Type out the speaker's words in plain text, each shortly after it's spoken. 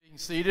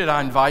Seated,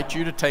 I invite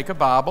you to take a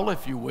Bible,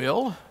 if you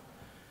will,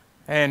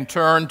 and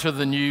turn to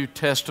the New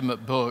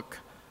Testament book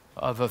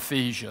of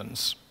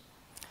Ephesians.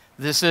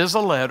 This is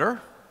a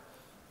letter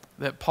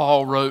that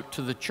Paul wrote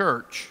to the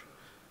church,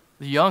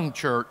 the young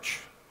church,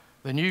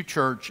 the new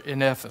church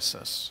in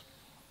Ephesus.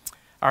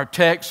 Our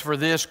text for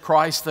this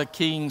Christ the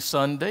King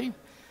Sunday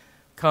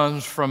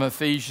comes from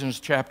Ephesians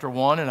chapter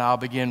 1, and I'll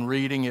begin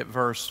reading at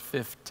verse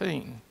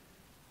 15.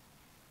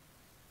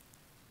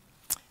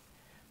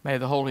 May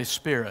the Holy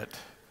Spirit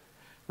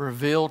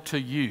reveal to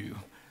you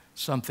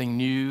something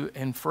new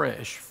and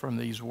fresh from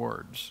these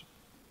words.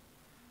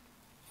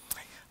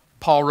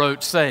 Paul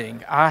wrote,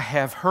 saying, I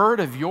have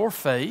heard of your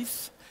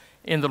faith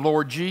in the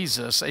Lord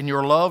Jesus and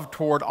your love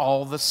toward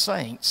all the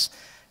saints.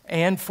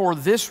 And for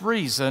this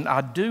reason, I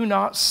do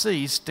not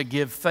cease to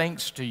give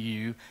thanks to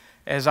you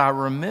as I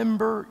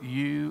remember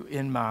you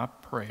in my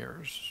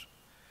prayers.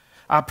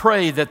 I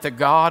pray that the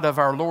God of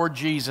our Lord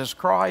Jesus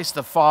Christ,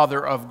 the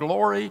Father of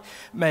glory,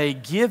 may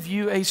give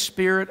you a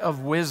spirit of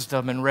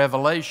wisdom and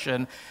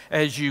revelation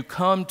as you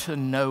come to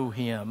know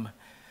him,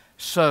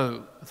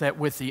 so that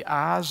with the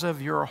eyes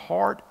of your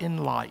heart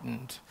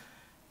enlightened,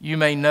 you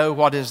may know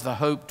what is the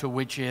hope to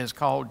which he has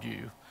called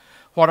you,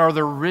 what are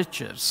the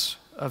riches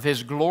of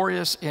his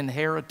glorious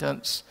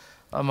inheritance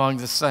among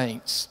the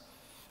saints,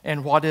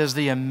 and what is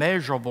the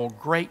immeasurable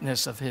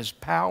greatness of his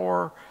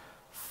power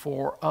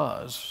for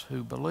us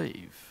who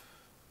believe,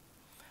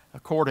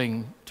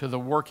 according to the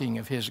working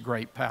of his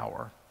great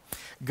power.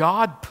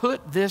 God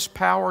put this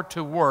power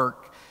to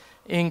work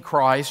in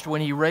Christ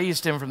when he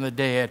raised him from the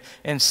dead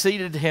and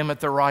seated him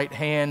at the right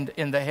hand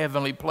in the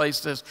heavenly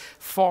places,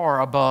 far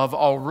above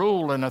all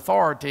rule and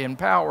authority and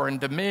power and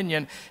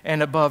dominion,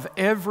 and above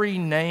every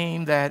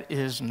name that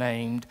is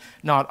named,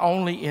 not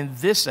only in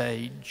this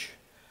age,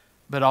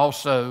 but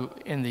also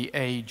in the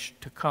age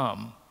to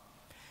come.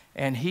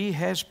 And he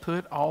has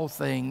put all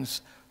things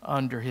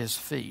under his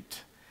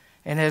feet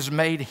and has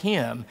made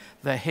him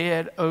the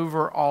head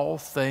over all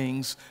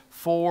things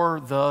for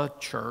the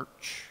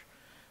church,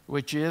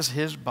 which is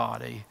his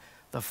body,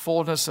 the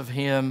fullness of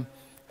him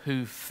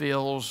who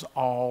fills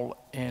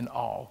all in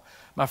all.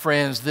 My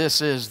friends,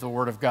 this is the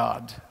word of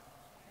God.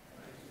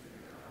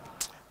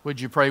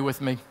 Would you pray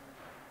with me?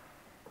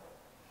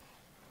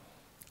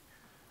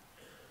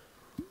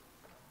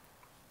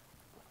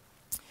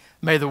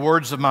 May the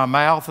words of my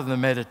mouth and the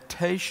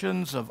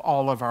meditations of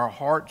all of our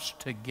hearts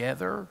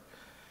together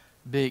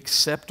be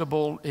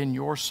acceptable in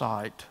your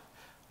sight,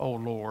 O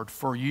Lord.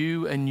 For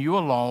you and you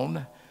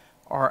alone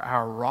are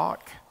our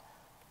rock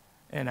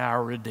and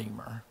our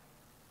Redeemer.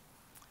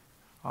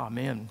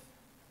 Amen.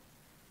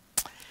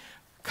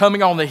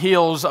 Coming on the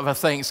heels of a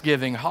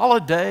Thanksgiving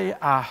holiday,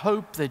 I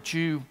hope that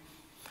you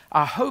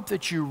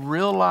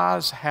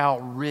realize how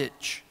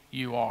rich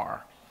you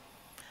are.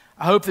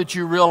 I hope that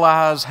you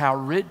realize how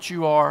rich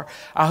you are.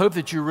 I hope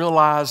that you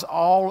realize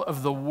all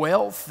of the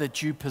wealth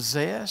that you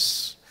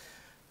possess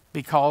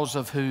because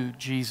of who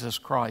Jesus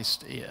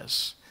Christ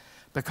is,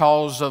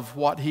 because of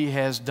what he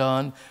has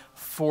done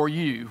for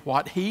you,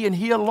 what he and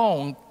he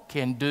alone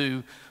can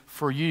do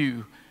for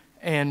you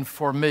and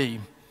for me.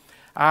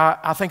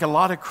 I think a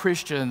lot of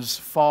Christians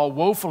fall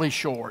woefully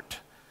short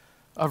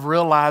of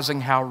realizing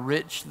how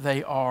rich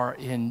they are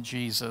in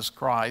Jesus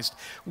Christ.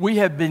 We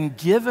have been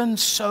given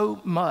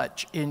so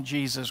much in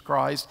Jesus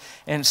Christ,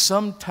 and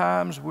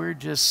sometimes we're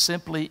just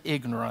simply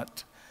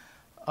ignorant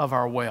of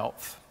our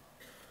wealth.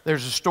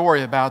 There's a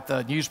story about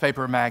the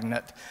newspaper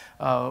magnate,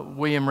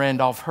 William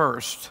Randolph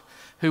Hearst,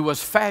 who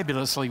was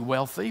fabulously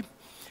wealthy,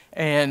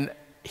 and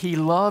he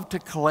loved to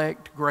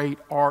collect great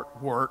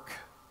artwork.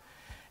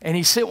 And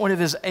he sent one of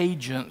his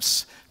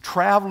agents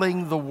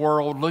traveling the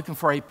world looking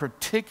for a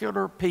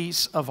particular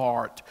piece of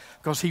art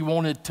because he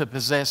wanted to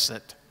possess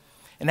it.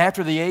 And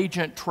after the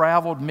agent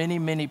traveled many,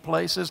 many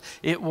places,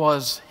 it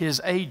was his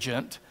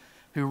agent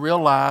who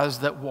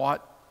realized that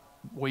what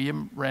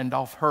William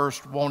Randolph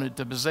Hearst wanted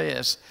to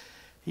possess,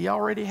 he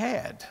already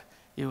had.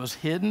 It was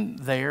hidden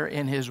there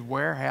in his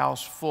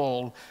warehouse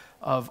full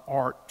of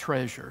art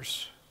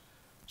treasures.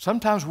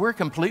 Sometimes we're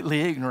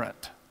completely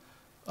ignorant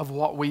of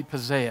what we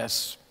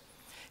possess.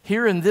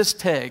 Here in this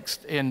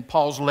text, in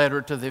Paul's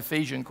letter to the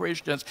Ephesian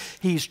Christians,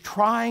 he's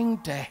trying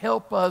to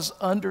help us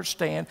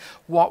understand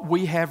what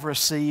we have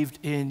received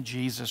in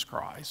Jesus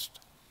Christ.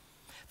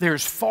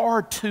 There's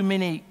far too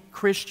many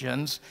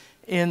Christians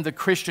in the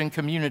Christian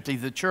community,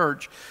 the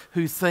church,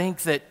 who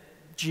think that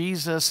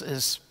Jesus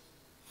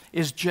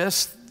is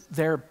just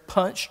their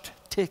punched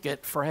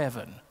ticket for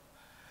heaven.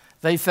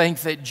 They think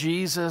that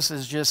Jesus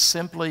is just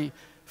simply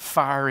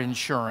fire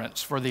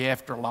insurance for the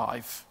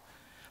afterlife.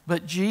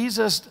 But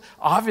Jesus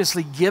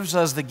obviously gives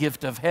us the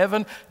gift of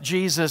heaven.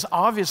 Jesus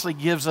obviously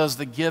gives us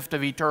the gift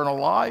of eternal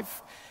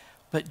life.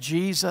 But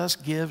Jesus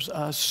gives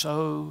us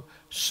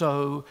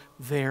so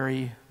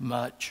very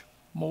much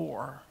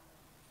more.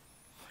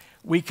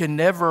 We can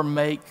never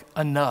make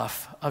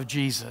enough of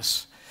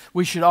Jesus.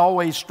 We should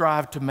always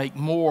strive to make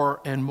more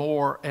and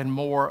more and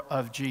more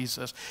of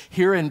Jesus.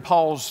 Here in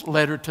Paul's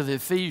letter to the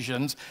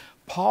Ephesians,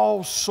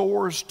 Paul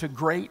soars to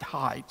great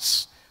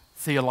heights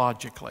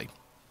theologically.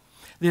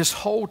 This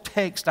whole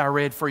text I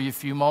read for you a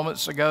few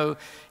moments ago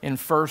in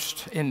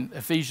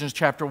Ephesians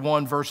chapter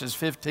 1, verses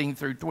 15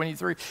 through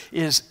 23,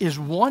 is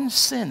one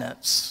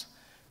sentence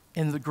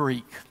in the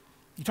Greek.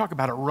 You talk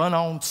about a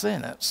run-on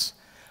sentence.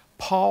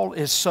 Paul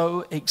is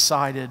so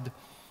excited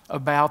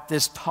about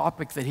this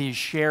topic that he's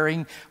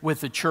sharing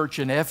with the church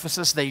in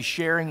Ephesus, that he's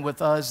sharing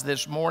with us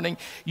this morning.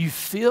 You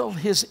feel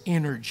his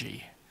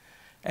energy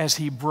as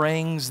he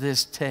brings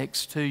this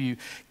text to you.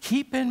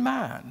 Keep in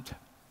mind,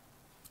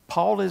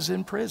 Paul is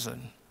in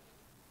prison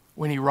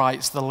when he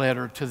writes the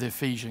letter to the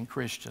Ephesian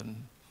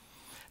Christian.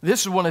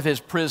 This is one of his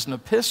prison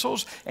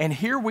epistles, and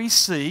here we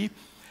see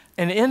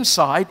an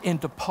insight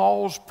into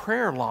Paul's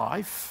prayer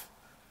life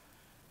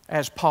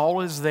as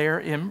Paul is there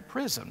in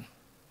prison.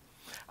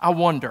 I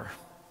wonder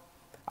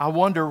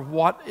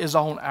what is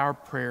on our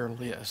prayer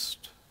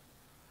list.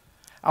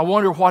 I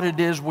wonder what it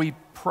is we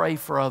pray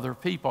for other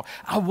people.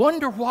 I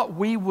wonder what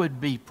we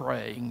would be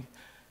praying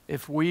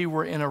if we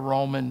were in a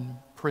Roman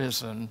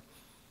prison,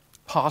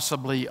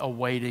 possibly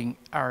awaiting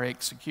our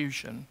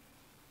execution.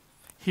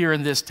 Here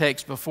in this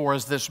text before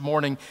us this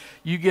morning,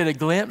 you get a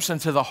glimpse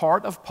into the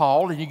heart of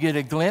Paul, and you get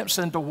a glimpse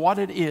into what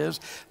it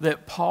is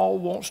that Paul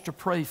wants to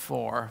pray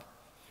for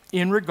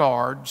in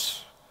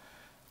regards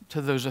to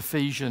those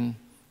Ephesian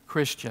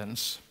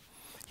Christians.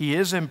 He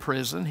is in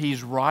prison.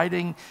 He's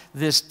writing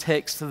this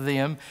text to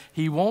them.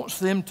 He wants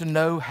them to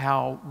know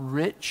how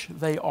rich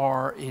they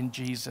are in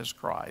Jesus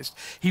Christ.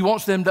 He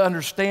wants them to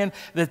understand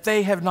that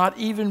they have not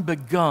even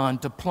begun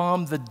to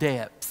plumb the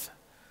depth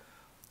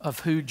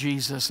of who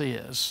Jesus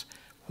is,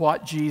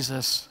 what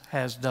Jesus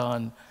has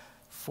done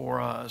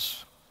for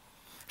us.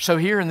 So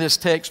here in this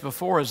text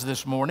before us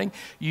this morning,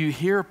 you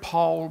hear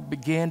Paul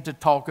begin to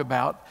talk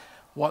about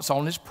what's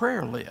on his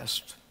prayer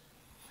list.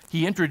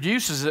 He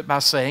introduces it by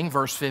saying,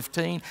 verse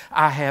 15,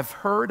 I have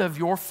heard of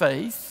your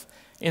faith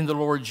in the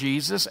Lord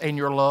Jesus and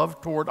your love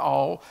toward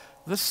all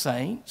the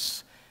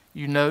saints.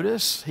 You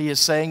notice he is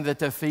saying that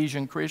the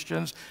Ephesian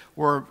Christians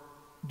were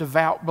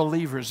devout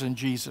believers in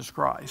Jesus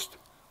Christ.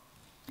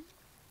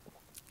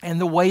 And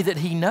the way that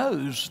he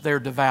knows they're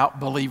devout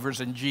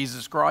believers in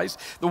Jesus Christ,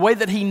 the way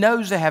that he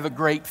knows they have a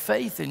great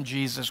faith in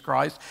Jesus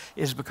Christ,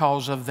 is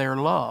because of their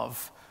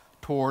love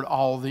toward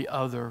all the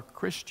other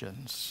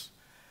Christians.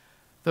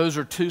 Those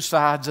are two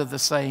sides of the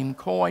same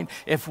coin.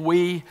 If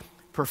we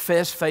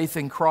profess faith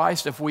in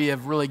Christ, if we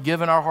have really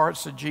given our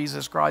hearts to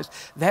Jesus Christ,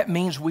 that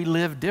means we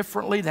live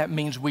differently. That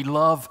means we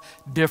love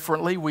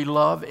differently. We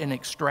love in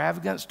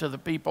extravagance to the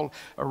people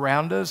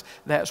around us.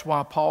 That's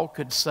why Paul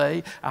could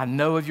say, I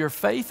know of your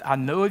faith, I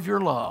know of your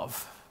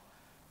love,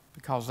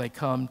 because they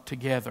come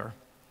together.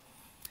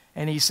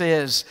 And he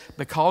says,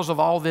 because of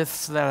all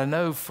this that I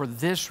know, for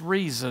this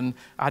reason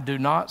I do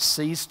not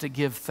cease to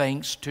give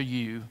thanks to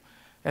you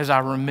as I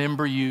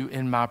remember you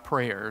in my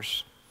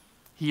prayers.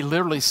 He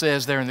literally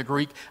says there in the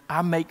Greek,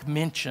 I make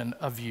mention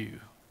of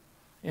you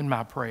in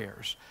my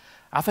prayers.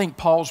 I think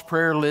Paul's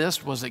prayer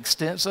list was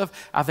extensive.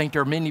 I think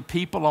there are many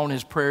people on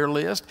his prayer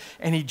list,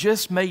 and he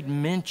just made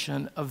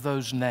mention of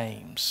those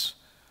names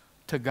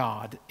to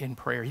God in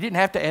prayer. He didn't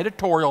have to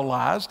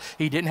editorialize.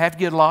 He didn't have to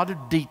get a lot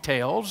of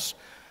details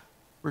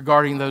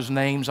regarding those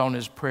names on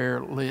his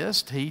prayer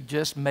list. He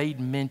just made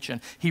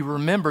mention. He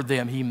remembered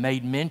them. He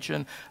made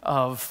mention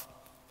of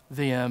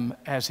them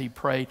as he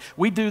prayed.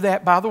 We do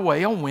that, by the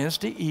way, on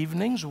Wednesday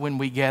evenings when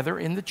we gather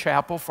in the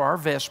chapel for our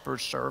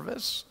Vespers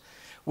service.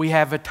 We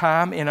have a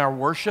time in our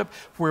worship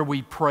where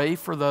we pray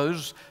for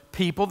those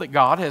people that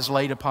God has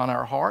laid upon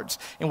our hearts,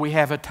 and we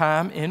have a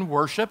time in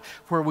worship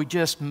where we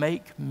just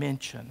make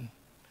mention.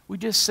 We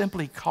just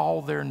simply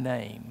call their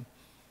name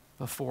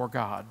before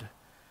God.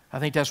 I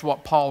think that's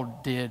what Paul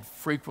did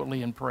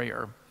frequently in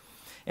prayer.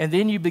 And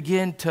then you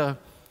begin to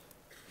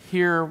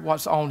hear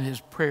what's on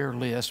his prayer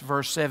list.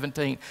 Verse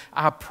 17,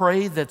 I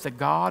pray that the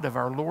God of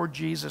our Lord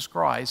Jesus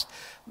Christ,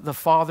 the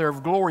Father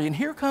of glory, and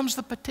here comes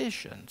the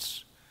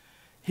petitions.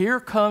 Here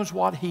comes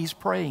what he's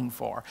praying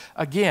for.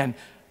 Again,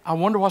 I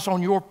wonder what's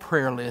on your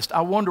prayer list.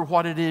 I wonder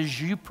what it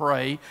is you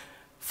pray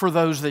for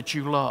those that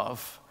you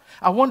love.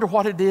 I wonder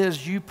what it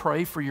is you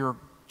pray for your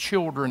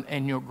children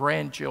and your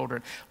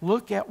grandchildren.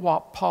 Look at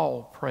what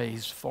Paul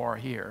prays for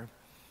here.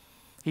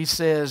 He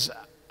says,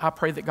 I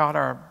pray that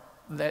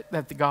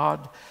that the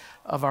God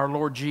of our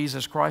Lord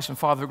Jesus Christ and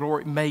Father of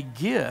glory may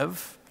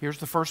give, here's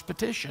the first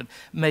petition,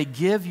 may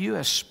give you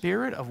a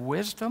spirit of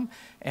wisdom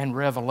and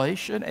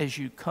revelation as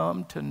you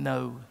come to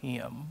know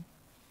him.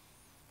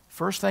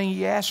 First thing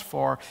he asks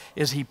for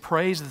is he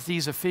prays that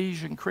these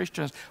Ephesian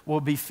Christians will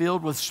be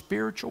filled with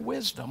spiritual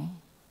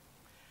wisdom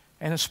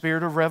and a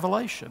spirit of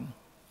revelation,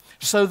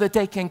 so that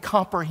they can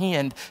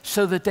comprehend,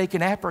 so that they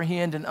can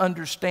apprehend and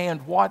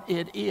understand what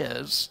it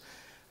is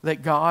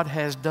that God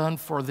has done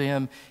for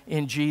them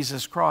in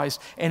Jesus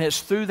Christ. And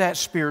it's through that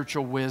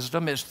spiritual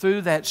wisdom, it's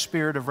through that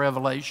spirit of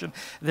revelation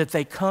that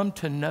they come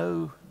to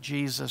know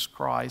Jesus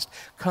Christ,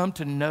 come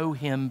to know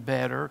Him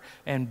better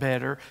and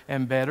better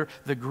and better.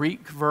 The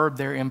Greek verb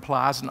there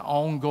implies an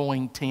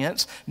ongoing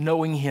tense,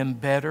 knowing Him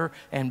better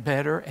and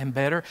better and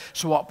better.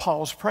 So what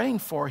Paul's praying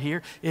for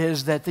here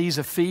is that these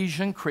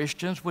Ephesian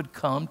Christians would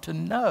come to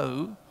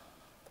know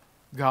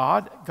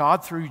God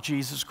through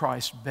Jesus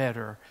Christ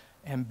better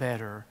and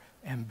better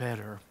and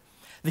better.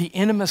 The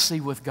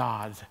intimacy with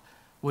God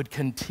would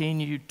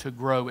continue to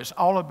grow. It's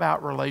all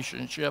about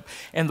relationship.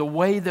 And the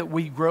way that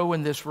we grow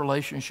in this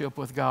relationship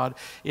with God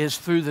is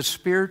through the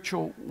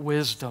spiritual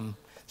wisdom,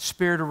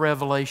 spirit of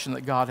revelation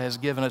that God has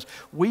given us.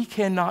 We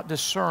cannot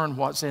discern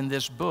what's in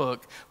this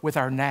book with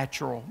our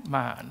natural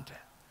mind.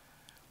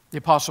 The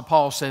Apostle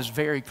Paul says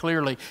very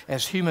clearly,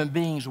 as human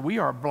beings, we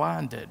are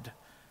blinded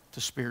to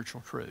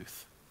spiritual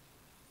truth.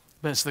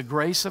 But it's the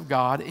grace of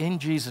God in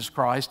Jesus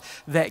Christ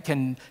that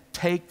can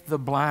take the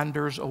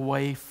blinders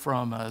away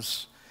from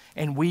us,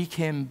 and we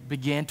can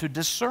begin to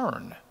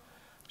discern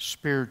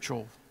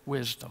spiritual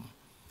wisdom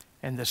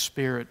and the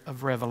spirit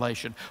of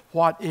revelation,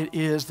 what it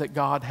is that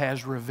God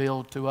has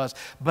revealed to us.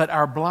 But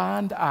our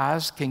blind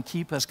eyes can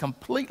keep us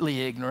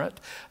completely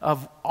ignorant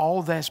of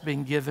all that's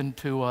been given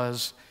to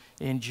us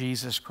in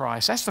Jesus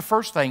Christ. That's the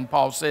first thing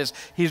Paul says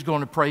he's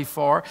going to pray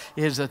for,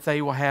 is that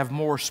they will have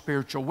more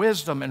spiritual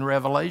wisdom and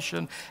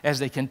revelation as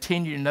they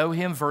continue to know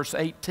Him. Verse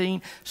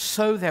 18,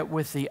 so that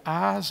with the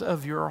eyes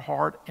of your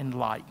heart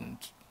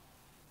enlightened.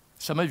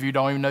 Some of you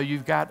don't even know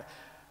you've got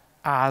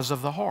eyes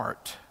of the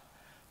heart.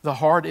 The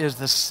heart is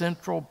the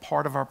central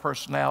part of our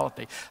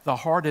personality. The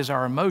heart is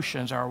our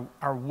emotions,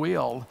 our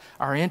will,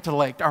 our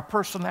intellect, our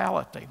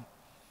personality.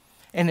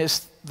 And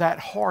it's that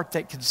heart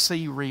that can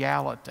see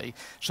reality.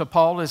 So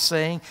Paul is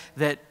saying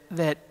that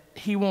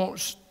he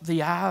wants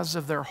the eyes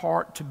of their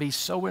heart to be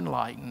so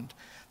enlightened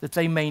that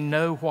they may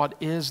know what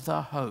is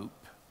the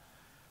hope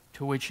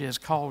to which He has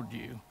called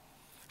you.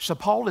 So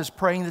Paul is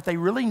praying that they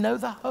really know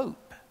the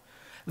hope.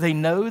 They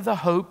know the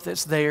hope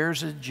that's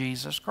theirs in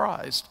Jesus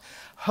Christ.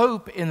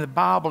 Hope in the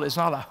Bible is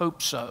not a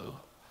hope so.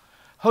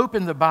 Hope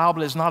in the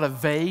Bible is not a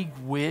vague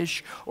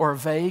wish or a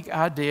vague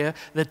idea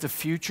that the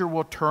future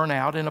will turn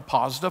out in a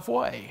positive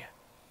way.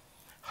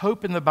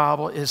 Hope in the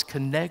Bible is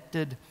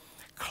connected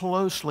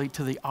closely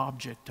to the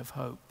object of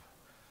hope,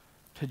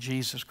 to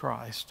Jesus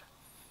Christ.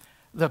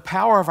 The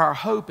power of our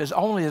hope is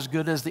only as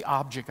good as the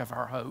object of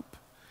our hope.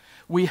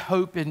 We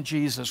hope in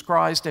Jesus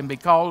Christ, and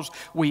because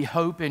we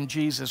hope in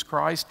Jesus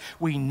Christ,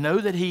 we know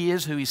that He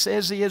is who He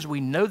says He is.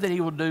 We know that He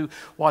will do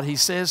what He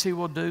says He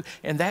will do,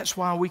 and that's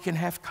why we can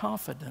have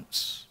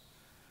confidence.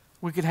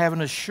 We can have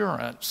an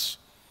assurance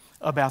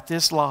about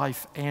this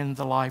life and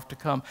the life to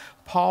come.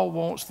 Paul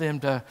wants them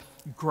to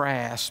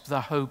grasp the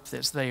hope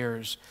that's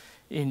theirs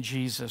in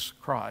Jesus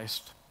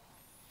Christ.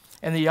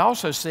 And he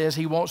also says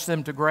he wants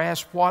them to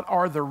grasp what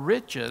are the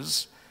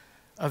riches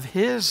of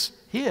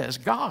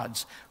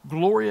God's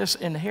glorious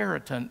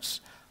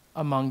inheritance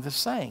among the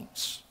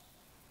saints.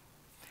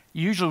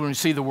 Usually when we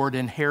see the word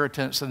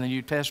inheritance in the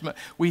New Testament,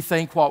 we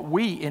think what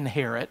we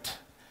inherit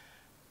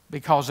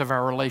because of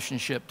our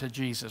relationship to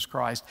Jesus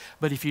Christ.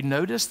 But if you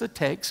notice the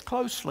text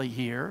closely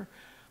here,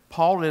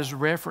 Paul is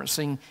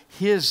referencing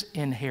his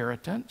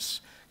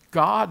inheritance,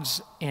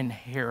 God's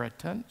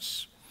inheritance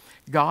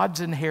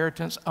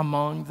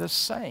among the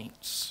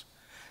saints.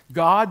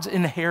 God's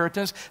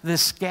inheritance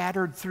that's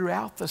scattered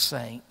throughout the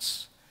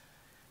saints.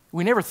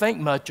 We never think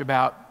much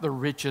about the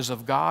riches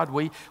of God.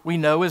 We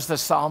know, as the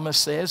psalmist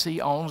says,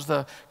 He owns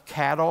the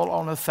cattle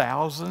on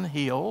 1,000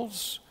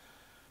 hills.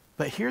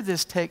 But here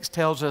this text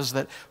tells us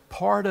that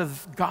part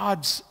of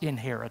God's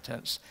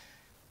inheritance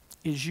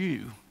is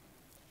you,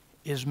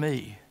 is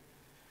me.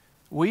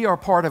 We are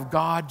part of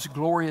God's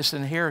glorious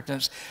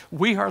inheritance.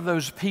 We are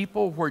those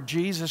people where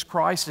Jesus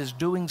Christ is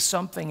doing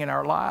something in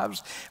our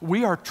lives.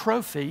 We are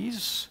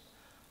trophies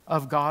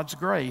of God's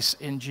grace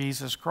in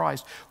Jesus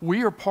Christ.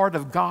 We are part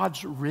of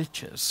God's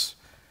riches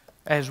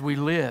as we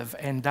live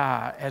and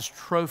die as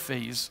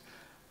trophies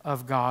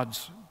of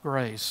God's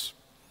grace.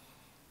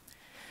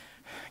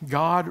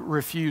 God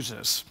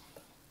refuses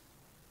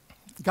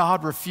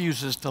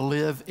to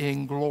live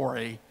in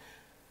glory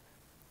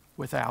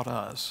without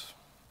us.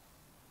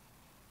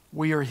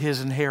 We are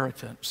His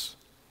inheritance.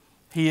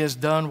 He has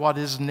done what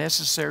is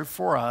necessary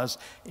for us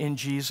in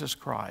Jesus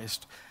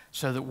Christ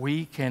so that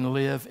we can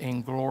live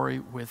in glory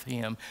with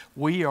Him.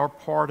 We are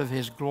part of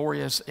His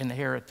glorious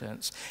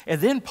inheritance. And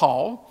then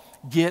Paul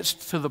gets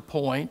to the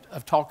point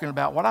of talking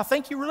about what I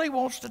think he really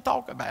wants to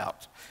talk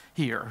about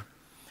here.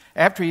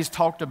 After he's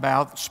talked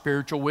about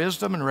spiritual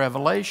wisdom and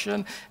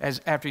revelation,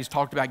 after he's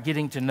talked about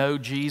getting to know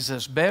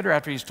Jesus better,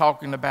 after he's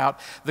talking about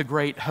the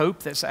great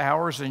hope that's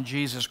ours in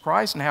Jesus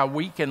Christ and how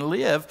we can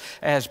live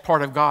as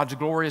part of God's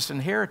glorious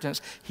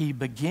inheritance, he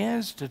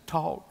begins to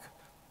talk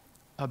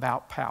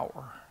about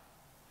power.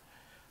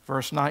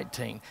 Verse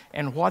 19,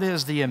 and what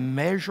is the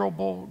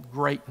immeasurable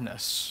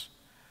greatness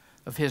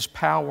of His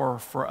power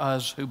for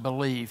us who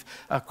believe,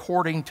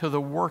 according to the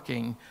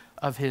working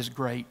of his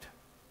great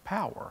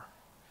power.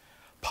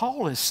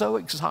 Paul is so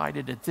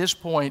excited at this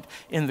point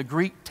in the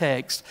Greek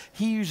text,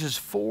 he uses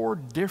 4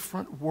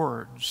 different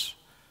words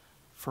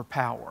for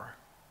power.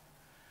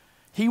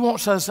 He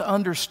wants us to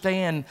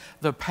understand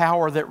the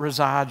power that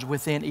resides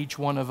within each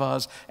one of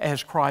us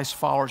as Christ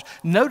followers.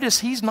 Notice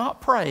he's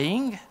not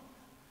praying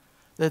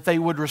that they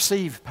would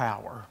receive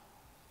power.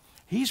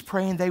 He's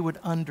praying they would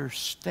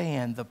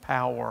understand the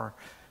power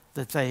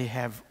that they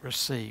have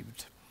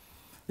received.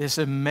 This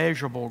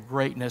immeasurable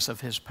greatness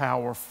of his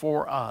power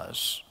for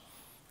us,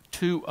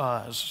 to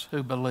us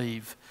who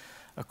believe,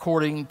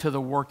 according to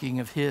the working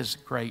of his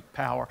great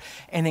power.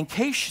 And in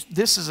case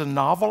this is a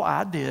novel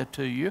idea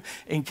to you,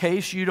 in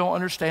case you don't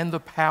understand the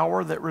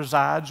power that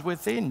resides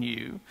within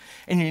you,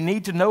 and you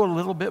need to know a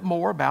little bit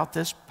more about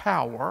this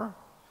power,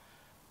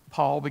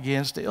 Paul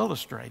begins to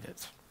illustrate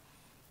it.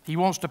 He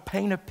wants to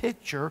paint a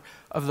picture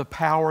of the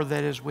power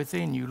that is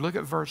within you. Look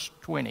at verse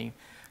 20.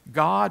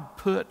 God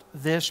put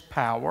this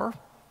power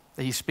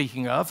that he's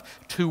speaking of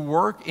to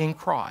work in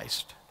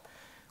Christ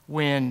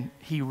when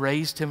he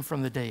raised him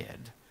from the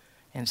dead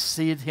and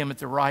seated him at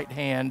the right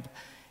hand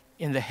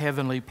in the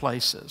heavenly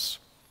places.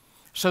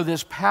 So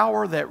this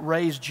power that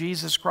raised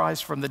Jesus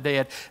Christ from the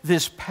dead,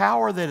 this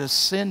power that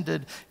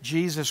ascended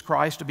Jesus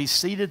Christ to be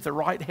seated at the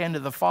right hand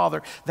of the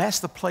Father, that's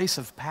the place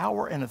of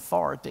power and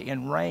authority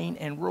and reign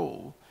and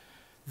rule.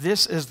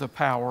 This is the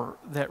power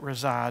that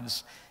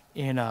resides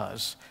in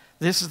us.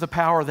 This is the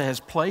power that has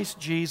placed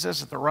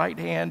Jesus at the right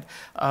hand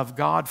of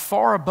God,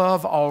 far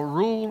above all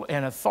rule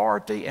and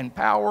authority and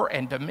power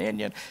and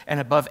dominion, and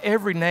above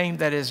every name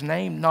that is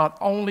named, not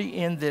only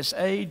in this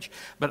age,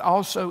 but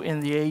also in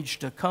the age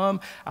to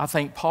come. I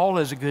think Paul,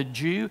 as a good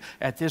Jew,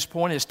 at this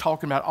point is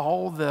talking about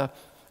all the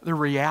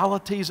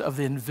realities of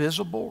the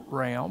invisible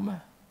realm,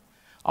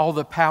 all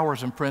the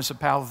powers and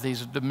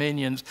principalities and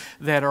dominions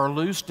that are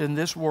loosed in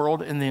this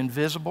world in the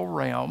invisible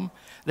realm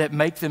that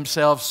make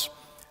themselves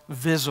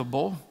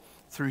visible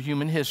through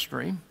human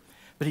history.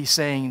 But he's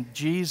saying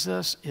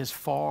Jesus is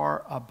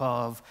far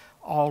above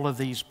all of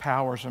these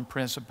powers and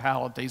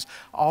principalities,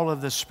 all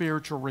of the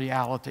spiritual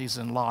realities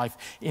in life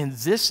in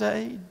this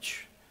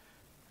age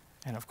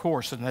and, of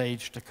course, in the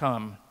age to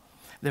come.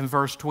 Then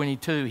verse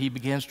 22, he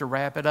begins to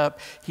wrap it up.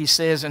 He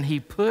says, and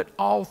he put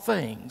all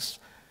things,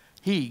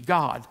 he,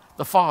 God,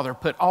 the Father,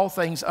 put all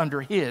things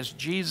under his,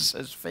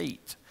 Jesus'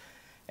 feet,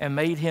 and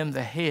made him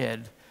the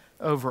head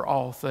over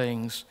all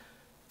things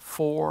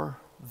for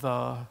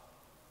the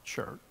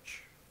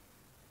church.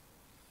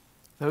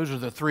 Those are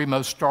the 3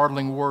 most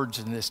startling words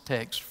in this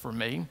text for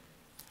me.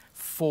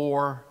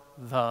 For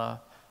the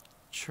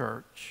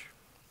church.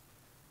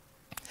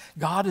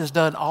 God has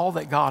done all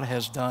that God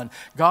has done.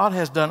 God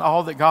has done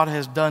all that God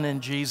has done in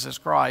Jesus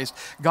Christ.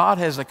 God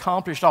has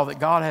accomplished all that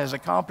God has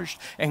accomplished,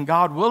 and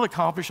God will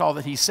accomplish all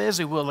that he says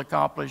he will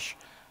accomplish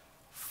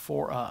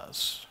for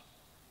us.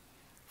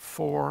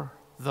 For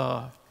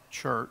the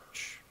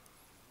church.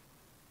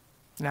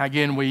 Now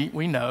again,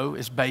 we know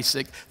it's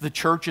basic. The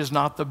church is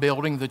not the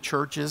building, the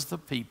church is the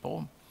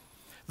people.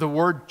 The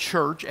word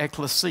church,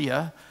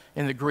 ecclesia,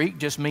 in the Greek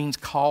just means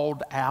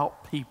called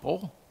out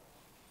people.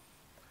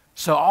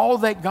 So all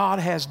that God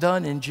has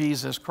done in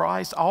Jesus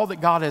Christ, all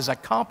that God has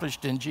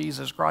accomplished in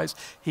Jesus Christ,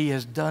 he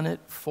has done it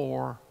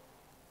for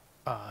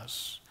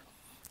us.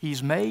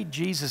 He's made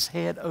Jesus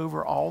head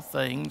over all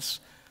things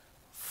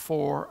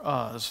for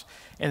us.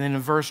 And then in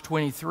verse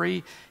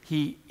 23,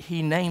 he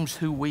names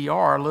who we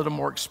are a little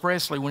more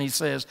expressly when he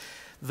says,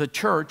 the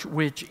church,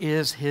 which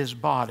is his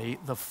body,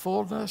 the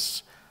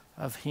fullness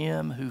of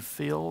him who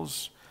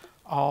fills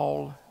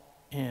all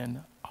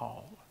in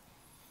all.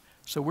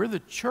 So we're the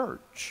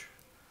church.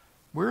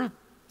 We're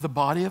the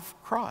body of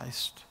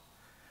Christ.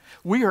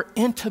 We are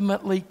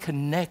intimately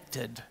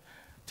connected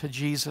to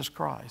Jesus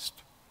Christ.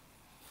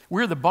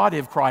 We're the body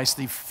of Christ,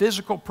 the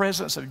physical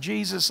presence of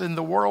Jesus in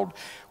the world.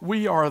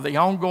 We are the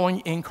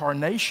ongoing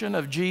incarnation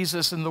of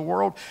Jesus in the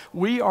world.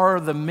 We are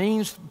the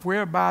means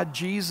whereby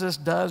Jesus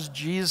does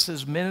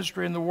Jesus'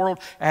 ministry in the world.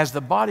 As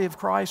the body of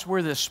Christ,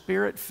 we're the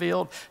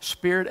Spirit-filled,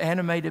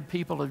 Spirit-animated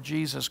people of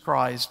Jesus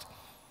Christ.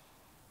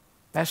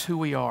 That's who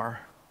we are.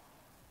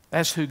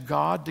 That's who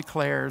God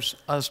declares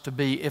us to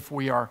be if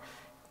we are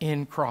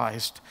in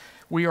Christ.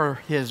 We are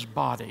his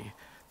body.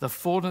 The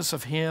fullness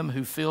of him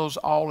who fills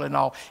all in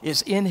all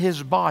is in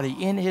his body,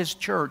 in his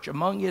church,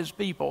 among his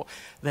people,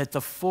 that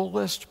the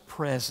fullest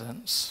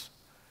presence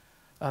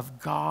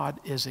of God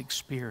is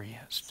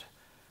experienced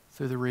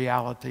through the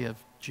reality of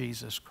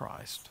Jesus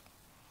Christ.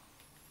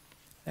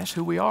 That's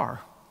who we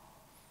are.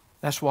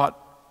 That's what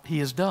he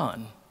has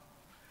done.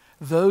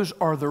 Those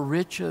are the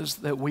riches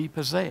that we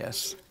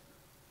possess.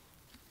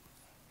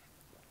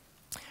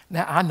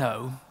 Now, I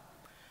know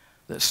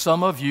that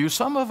some of you,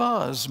 some of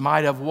us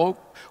might have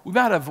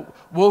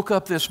woke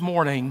up this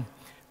morning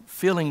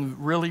feeling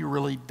really,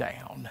 really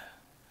down.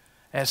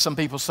 As some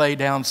people say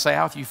down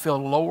south, you feel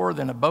lower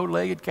than a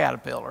bow-legged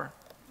caterpillar.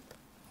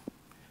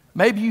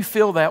 Maybe you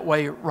feel that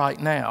way right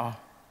now.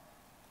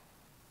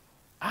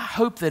 I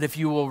hope that if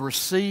you will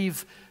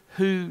receive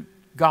who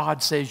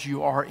God says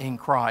you are in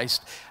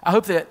Christ. I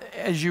hope that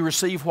as you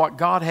receive what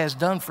God has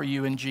done for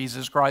you in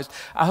Jesus Christ,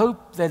 I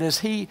hope that as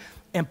he,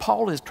 and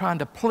Paul is trying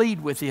to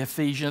plead with the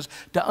Ephesians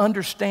to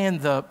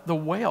understand the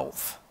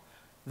wealth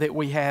that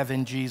we have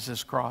in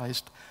Jesus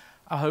Christ,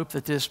 I hope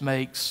that this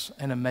makes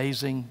an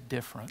amazing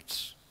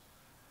difference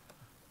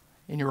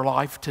in your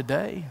life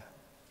today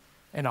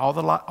and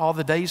all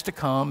the days to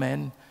come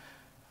and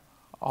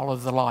all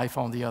of the life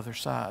on the other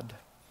side.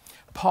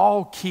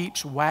 Paul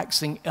keeps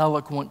waxing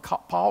eloquent.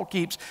 Paul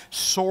keeps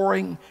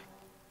soaring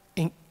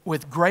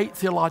with great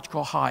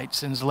theological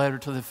heights in his letter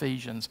to the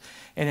Ephesians.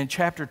 And in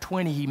chapter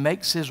 20, he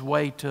makes his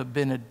way to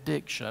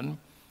benediction.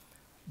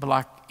 But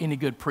like any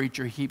good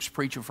preacher, he keeps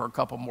preaching for a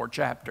couple more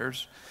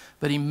chapters.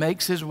 But he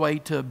makes his way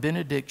to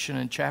benediction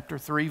in chapter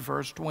 3,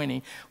 verse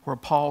 20, where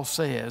Paul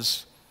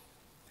says,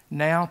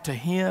 "Now to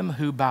him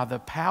who by the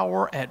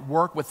power at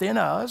work within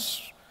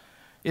us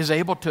is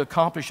able to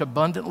accomplish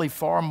abundantly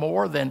far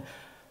more than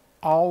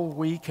all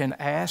we can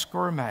ask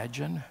or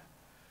imagine,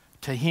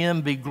 to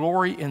him be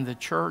glory in the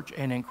church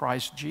and in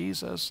Christ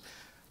Jesus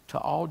to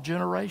all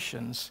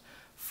generations,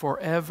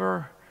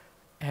 forever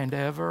and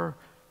ever.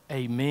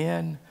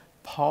 Amen."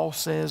 Paul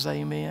says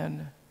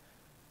amen.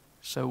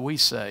 So we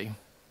say,